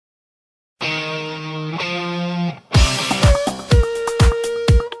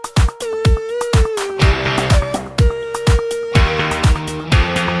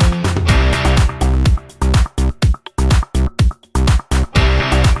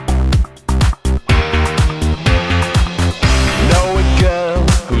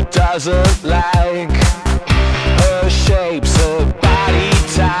doesn't like her shapes, her body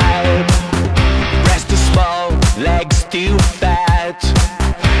type. Breasts too small, legs too fat.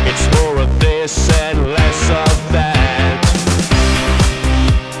 It's more of this and less of that.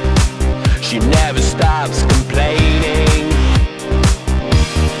 She never stops complaining,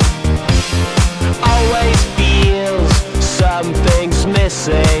 always feels something's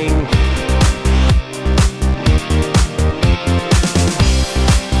missing.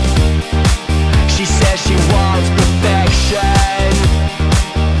 She says she wants perfection.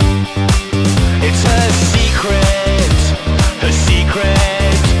 It's her secret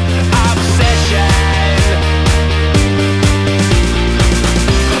obsession.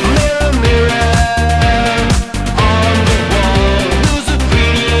 Mirror, mirror on the wall, who's the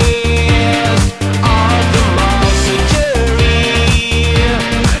prettiest of them all? Surgery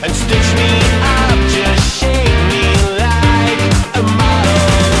and stitch me up, just shape me like a model.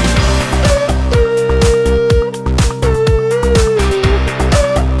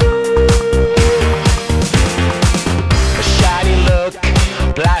 A shiny look,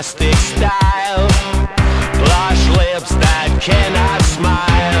 plastic style, Plush lips that cannot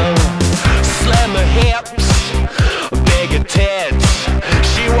smile, slimmer hips, bigger tits.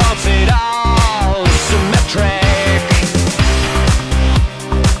 She wants it all symmetric,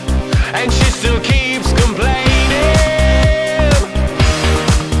 and she still keeps complaining.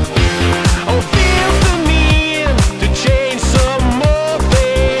 Oh, feels the need to change some more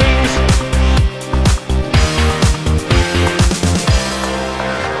things.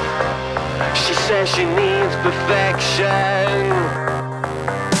 She says she needs perfection.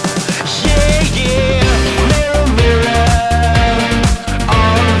 Yeah, yeah. Mirror, mirror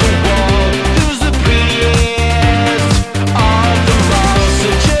on the wall, who's the prettiest of them all?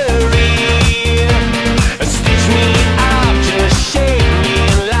 Surgery and stitch me up, just shape me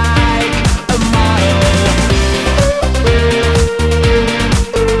like a model.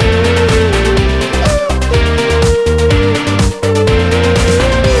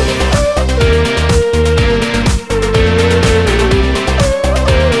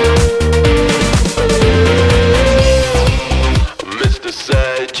 Mr.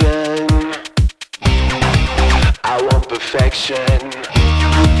 Surgeon, I want perfection.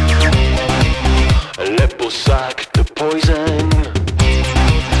 A lip will suck the poison.